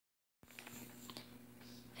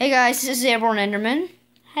Hey guys, this is Airborne Enderman.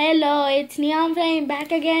 Hello, it's Neon Flame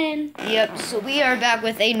back again. Yep, so we are back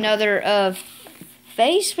with another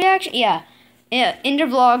face reaction. Yeah,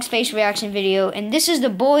 EnderVlogs face reaction video, and this is the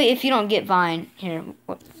boy if you don't get Vine. Here,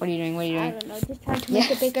 what are you doing? What are you doing? I don't know, just trying to make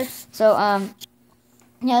it bigger. So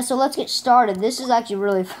yeah, so let's get started. This is actually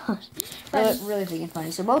really fun, really freaking funny.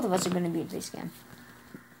 So both of us are gonna be in face cam.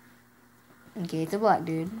 Okay, it's a black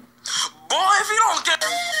dude. Boy, if you don't get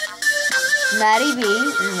Maddie B.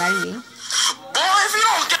 This is Maddie B. Boy, if you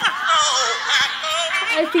don't get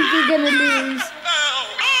I think you're gonna lose.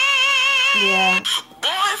 Yeah.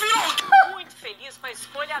 Boy, if you don't Muito feliz com a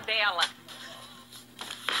escolha dela.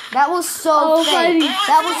 That was so fake. funny.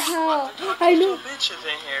 That was. I know. bitches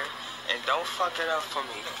in here and don't fuck it up for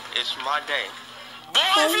me. It's my day. Boy,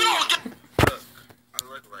 if you don't get Look, I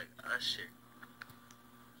look like that shit.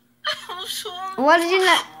 What did you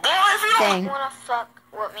not? Boy, if you don't Dang. Wanna fuck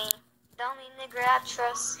with me? The only nigga I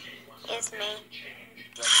trust is me.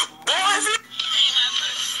 Boy, if you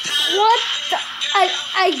What the? I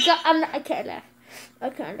can't laugh. I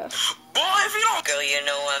can't laugh. Boy, if you don't Girl, you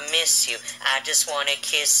know I miss you. I just wanna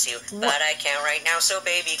kiss you, but I can't right now. So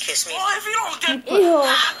baby, kiss me. Boy, if you don't get Ew.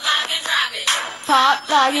 Pop,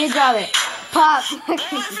 like you drop it. Pop. Boy,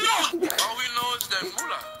 if you don't all we know is that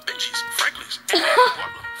moolah, bitches, Franklin's,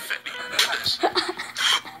 Fendi, this. Boy,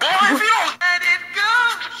 if you don't let it go,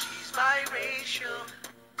 she's biracial.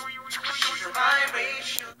 She's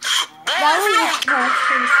biracial. Boy, That if you was don't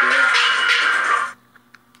pretty serious.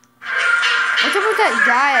 What's up with that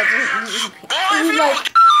guy? He's like,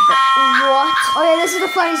 what? Oh yeah, this is the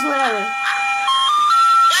funniest one ever.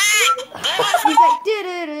 He's like,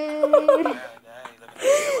 doo-doo-doo.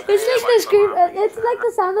 It's like the scream. It's like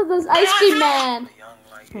the sound of this ice cream man. Boy,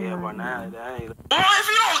 if you don't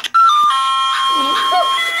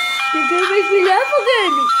You're gonna make me laugh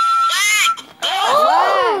again.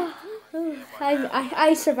 Wow.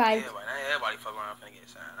 I survived. everybody fuck around finna get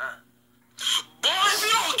signed, huh? Boy, if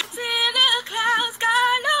you don't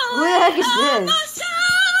Who the heck is this?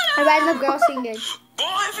 I random girl singing. Boy,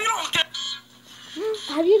 if you don't get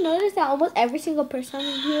Have you noticed that almost every single person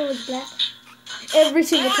in here was black? Every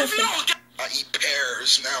single person. I eat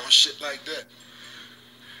pears now and shit like that.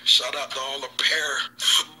 Shout out to all the pear.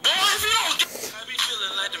 Boy, if you don't get I be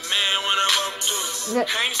feeling like the man when I'm up to That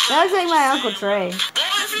looks like my Uncle Trey. Boy,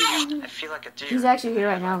 if you don't I feel like a deer. He's actually here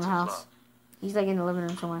right now in the house. He's like in the living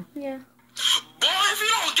room somewhere. Yeah. Boy, if you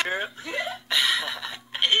don't get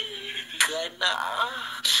Good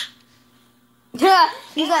night.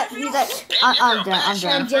 he's like, I'm done.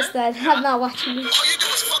 I'm just that. I'm not watching All this. you do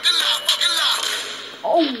is fucking lie.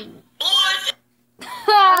 Oh. Boy,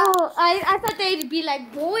 Oh, I thought they'd be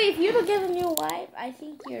like, boy, if you don't get a new wife, I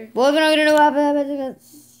think you're. Boy, we're not gonna do.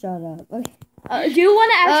 Shut up. Okay. Do you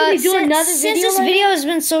want to actually do another video? Since this video has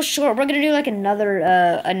been so short, we're gonna do like another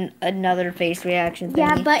another face reaction thing.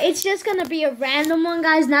 Yeah, but it's just gonna be a random one,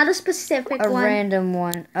 guys, not a specific a one. random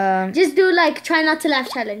one. Just do like try not to laugh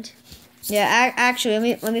challenge. Yeah.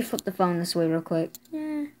 Actually, let me flip the phone this way real quick.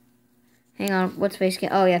 Yeah. Hang on. What's face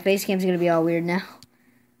cam? Oh yeah, face cam's gonna be all weird now.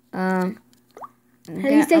 At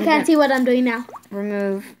least they can't see what I'm doing now.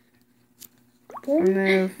 Remove. Boy.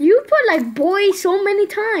 Remove. You put like boy so many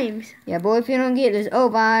times. Yeah, boy, if you don't get this,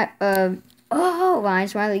 Vine,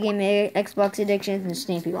 Smiley Game, Xbox Addictions, and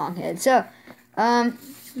Snappy Longhead. So,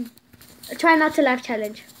 Try not to laugh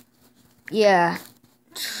challenge. yeah.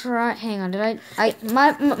 Hang on, did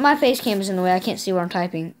my face cam is in the way, I can't see what I'm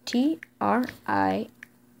typing. T-R-I,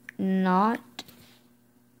 not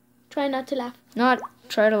Try not to laugh.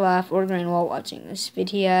 try to laugh or grin while watching this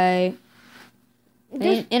video.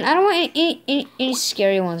 And I don't want any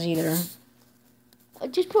scary ones either.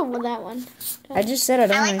 Just put that one. I just said I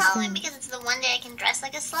don't I like want Halloween to. because it's the one day I can dress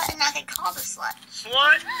like a slut and not get called a slut.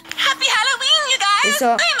 what? Happy Halloween, you guys!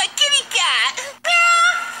 So, I'm a kitty cat.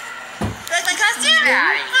 Like my costume?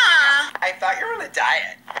 Huh? I thought you were on a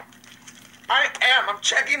diet. I am. I'm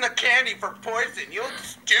checking the candy for poison. You look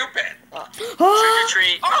stupid. Trick or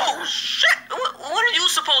treat. Oh, shit. What are you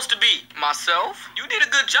supposed to be? Myself? You did a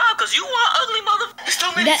good job because you are ugly mother.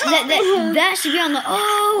 So many times. that should be on the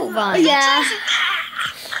Vine. Yeah.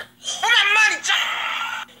 All that money.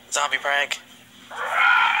 Zombie prank.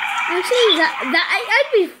 Actually,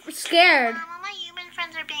 I'd be scared. All my human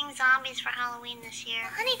friends are being zombies for Halloween this year.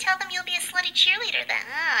 Well, honey, tell them you'll be a slutty cheerleader then.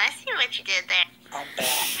 Oh, I see what you did there.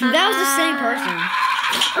 That was the same person.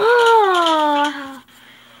 Oh,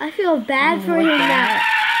 I feel bad for him now.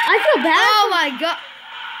 I feel bad. Oh my god.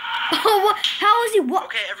 Oh, what? How is he? What?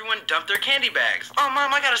 Okay, everyone dump their candy bags. Oh,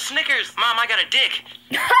 Mom, I got a Snickers. Mom, I got a dick.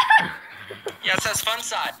 Yeah, it says fun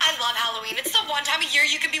side. I love Halloween. It's the one time of year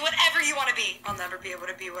you can be whatever you want to be. I'll never be able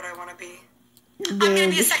to be what I want to be. I'm gonna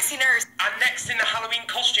be a sexy nurse. And next in the Halloween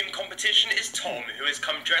costume competition is Tom, who has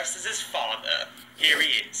come dressed as his father. Here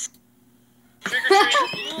he is. Trick or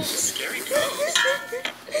treat. Scary ghost.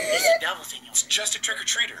 It's the devil thing. It's just a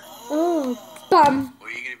trick-or-treater. Oh, bum. What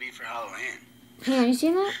are you gonna be for Halloween? Hang on, you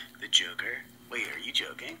seen that? The Joker? Wait, are you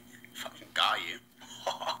joking? Fucking got you.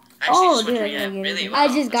 Oh, dude, Really? I Wow,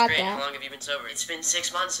 just that's got great. that. How long have you been sober? It's been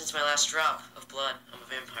 6 months since my last drop of blood. I'm a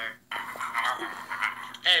vampire.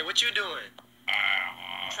 Hey, what you doing?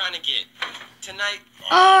 Trying to get tonight.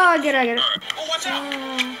 Oh, I get it. Oh, watch out!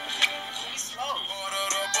 Be slow.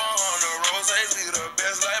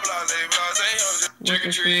 Trick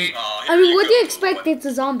or treat. I mean, what do you expect? It's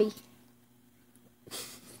a zombie.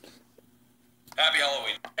 Happy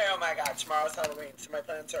Halloween. Oh my god, tomorrow's Halloween, so my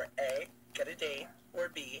plans are A, get a date, or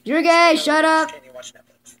B, You're gay. Shut up. can you watch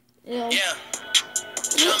Netflix? Yeah.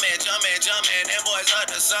 Jumpin', them boys up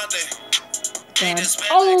to something.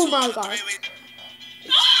 Oh my god.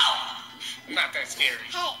 Not that scary.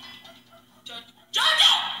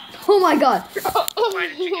 Oh my god. Why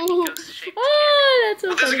did you give me ghost shape? Oh, that's so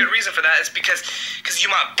Well, there's a funny. good reason for that. It's because you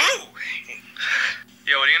my boo.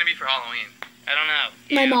 Yo, what are you gonna be for Halloween? I don't know.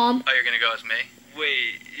 My mom. Oh, you're gonna go as me?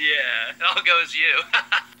 Wait, yeah, I'll go as you.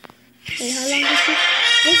 Wait, how long is this?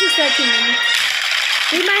 This is 13 minutes.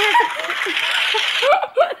 We might have to...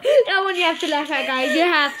 That one you have to laugh at, guys. You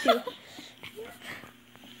have to.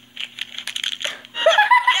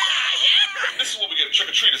 This is what we get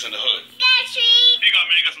trick-or-treaters in the hood. Treat. You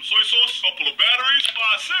got some soy sauce, a couple of batteries,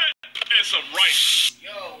 and some rice.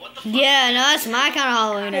 Yo, what the Yeah, no, that's my kind of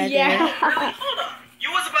Halloween right there. Yeah. Hold on.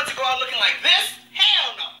 You was about to go out looking like this?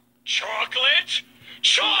 Hell no. Chocolate?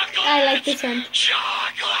 Chocolate! I like this one.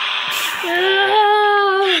 Chocolate!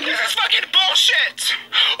 Oh. This is fucking bullshit!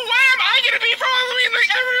 Why am I gonna be for Halloween like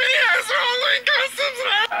everybody has their Halloween costumes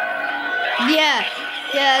now? Yeah,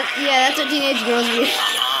 that's what teenage girls do.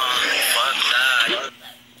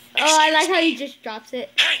 Oh, I like how he just drops it.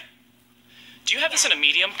 Hey! Do you have this in a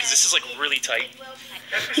medium? Because this is like really tight.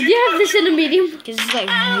 Did you have this in a medium? Because it's like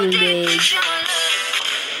really big.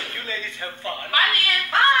 You ladies have fun. Bye,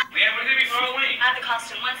 Leanne. Bye. Leanne, what did you be for Halloween? I have the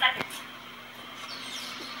costume. 1 second.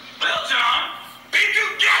 Well, John, be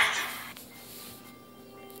good guest!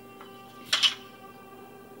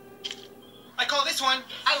 I call this one,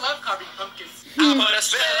 I love carving pumpkins. I put a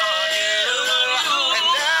spell on you, and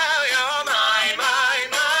now you're mine,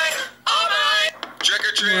 all mine. Trick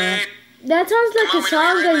or treat. That sounds like a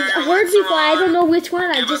song I heard before. I don't know which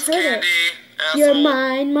one. I just heard it. You're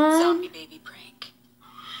mine, mine. Zombie baby prank.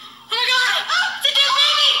 Oh my god! Oh, it's a dead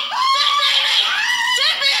baby!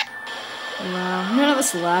 Dead baby! Wow, none of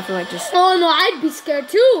us laugh. We're like just, Oh no, I'd be scared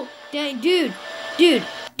too. dang, dude,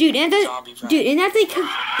 and that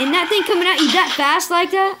thing coming at you that fast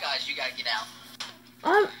like that? Guys, you gotta get out.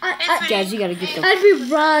 Guys, you gotta get the I'd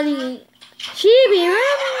be running. She'd be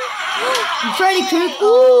running. Freddy Krueger.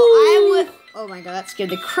 Oh, I would. Oh my god, that scared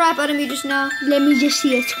the crap out of me just now. Let me just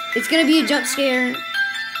see it. It's gonna be a jump scare.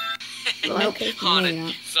 Well, okay, Haunted maybe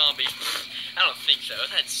not. zombie. I don't think so.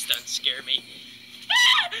 That stunt scared me.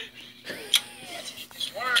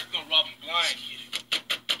 This work gonna rob him blind.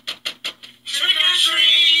 Trick or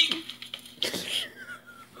treat.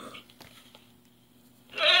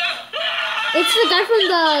 It's the guy from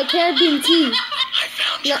the Caribbean Tea. I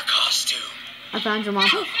found your costume. I found your mom.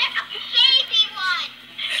 Baby one.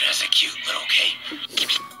 It has a cute little cape.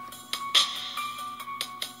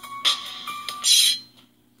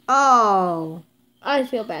 Oh. I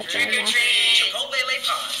feel bad for Trick or him now. treat. Chipotle Le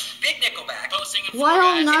Pons. Big Nickelback. Posting in Why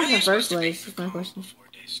Florida. don't not in Who the you first supposed to be? place? That's my question.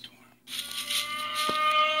 4-day storm.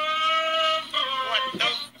 What the?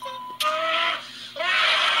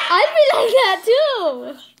 I'd be like that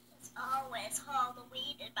too. It's always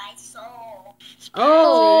Halloween in my soul.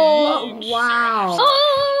 Oh, wow.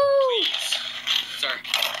 Oh. Sir.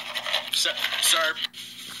 Sir.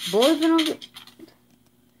 Boys been on.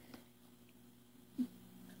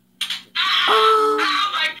 Oh.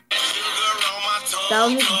 That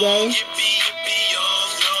was just gay.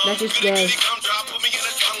 That's just gay. Shopping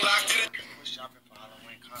for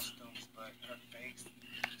Halloween costumes, but her face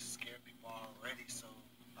scared people already, so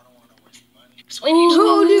I don't want to waste money.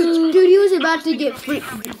 Oh, dude, he was about to get free.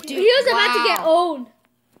 Dude, He was about to get owned.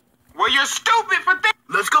 Well, you're stupid for that.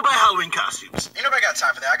 Let's go buy Halloween costumes. Ain't nobody got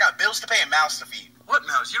time for that. I got bills to pay and mouths to feed. What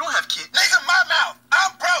mouths? You don't have kids. Nigga, my mouth.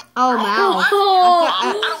 I'm broke. Oh, mouth. Oh.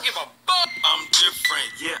 I don't give a fuck. I'm different.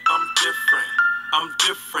 Yeah, I'm different. I'm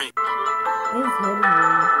different. His head is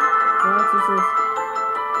What's this?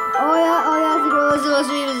 Oh yeah, it's the girl that's supposed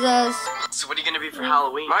to be possessed. So what are you gonna be for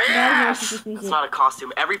Halloween? My ass! That's not a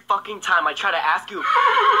costume. Every fucking time I try to ask you.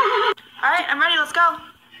 Alright, I'm ready, let's go.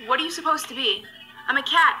 What are you supposed to be? I'm a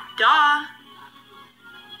cat, duh.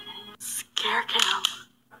 Scare cam.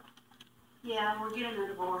 Yeah, we're getting a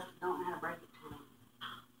divorce. Don't know how to break it to them.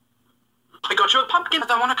 I got you a pumpkin. I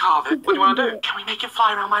don't want to carve it. What do you want to do? Can we make it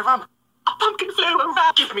fly around my room? A pumpkin flew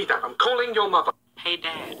around. Give me that. I'm calling your mother. Hey,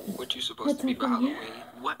 Dad, what you supposed to be for Halloween?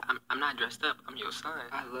 What? I'm not dressed up. I'm your son.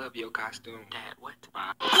 I love your costume. Dad, what?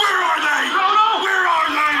 Where are they? No! Where are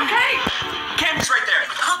they? Okay. Cammy's right there.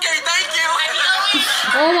 Okay, thank you.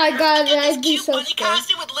 Oh my god, I'd be so bunny scared.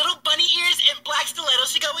 costume with little bunny ears and black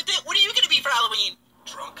stilettos to go with it. What are you gonna be for Halloween?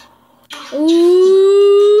 Drunk.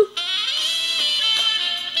 Ooh.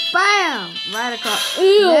 Bam! Right across.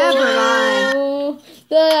 Ew. Never mind.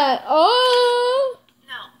 That. Oh.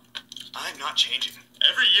 I'm not changing.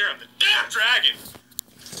 Every year I'm the damn dragon.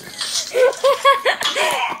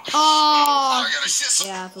 Oh. I gotta shit some.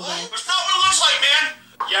 Yeah, I forgot. That's not what it looks like, man.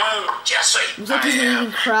 Yo, Jesse. Looks like he's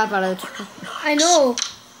eating crap out of the tree. I know.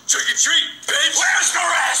 Trick or treat, babe. Where's the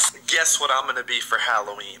rest? Guess what I'm gonna be for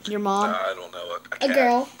Halloween? Your mom? I don't know. A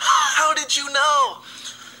girl. How did you know?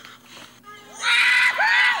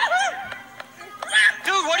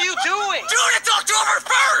 Dude, what are you doing? Dude, it's October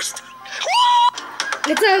 1st!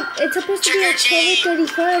 It's supposed to be October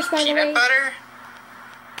 31st, by the way. Peanut butter?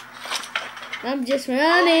 I'm just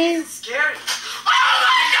running. Scary.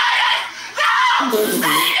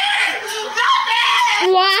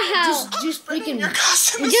 Wow. Just freaking. Your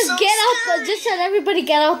costume is Just so get out scary. the. Just let everybody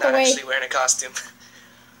get out the Not way. actually wearing a costume.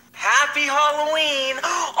 Happy Halloween!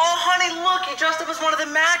 Oh, honey, look, you dressed up as one of the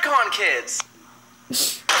MadCon kids.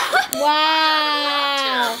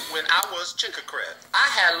 Wow. When I was chickacret, I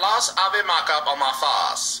had lots of a mock-up on my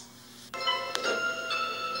face.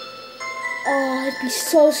 Oh, I'd be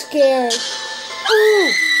so scared.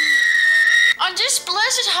 Ooh. On this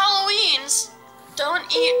blessed Halloweens, don't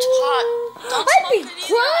eat pot. Don't I'd smoke be it either.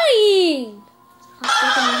 crying.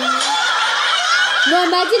 No,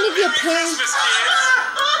 imagine if your parents.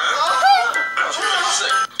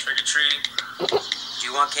 Trick or treat. Do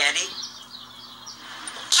you want candy?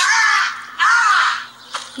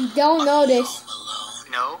 You don't notice.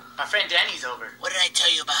 No. My friend Danny's over. What did I tell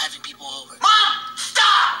you about having people over? Mom!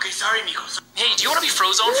 Stop! Okay, sorry, Migos. Hey, do you want to be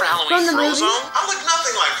Frozone for Halloween? From the movie. Frozone? I look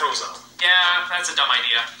nothing like Frozone. Yeah, that's a dumb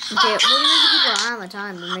idea. Okay, we're gonna give people an all the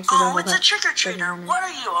time to make sure Oh, they it's a trick-or-treater. What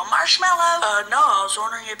are you, a marshmallow? No, I was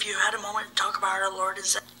wondering if you had a moment to talk about our Lord and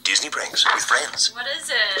Savior. Disney brings with friends. What is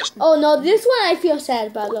it? Oh no, this one I feel sad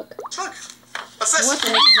about. Look. Look. What's this? What the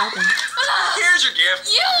heck is happening? Here's your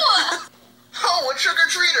gift. You! Oh, a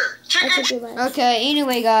trick-or-treater. That's a good one. Okay,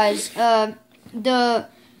 anyway, guys, The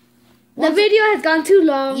video has gone too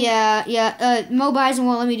long. Mo Bison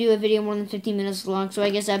won't let me do a video more than 15 minutes long, so I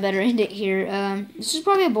guess I better end it here. This is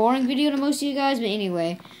probably a boring video to most of you guys, but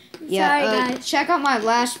anyway. Yeah, Sorry, guys. check out my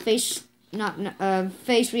last face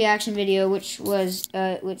reaction video, which is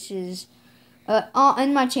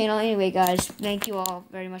on my channel. Anyway, guys, thank you all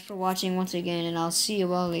very much for watching once again, and I'll see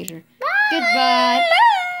you all later. Bye. Goodbye.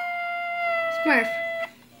 Smurf.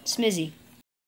 Smizzy.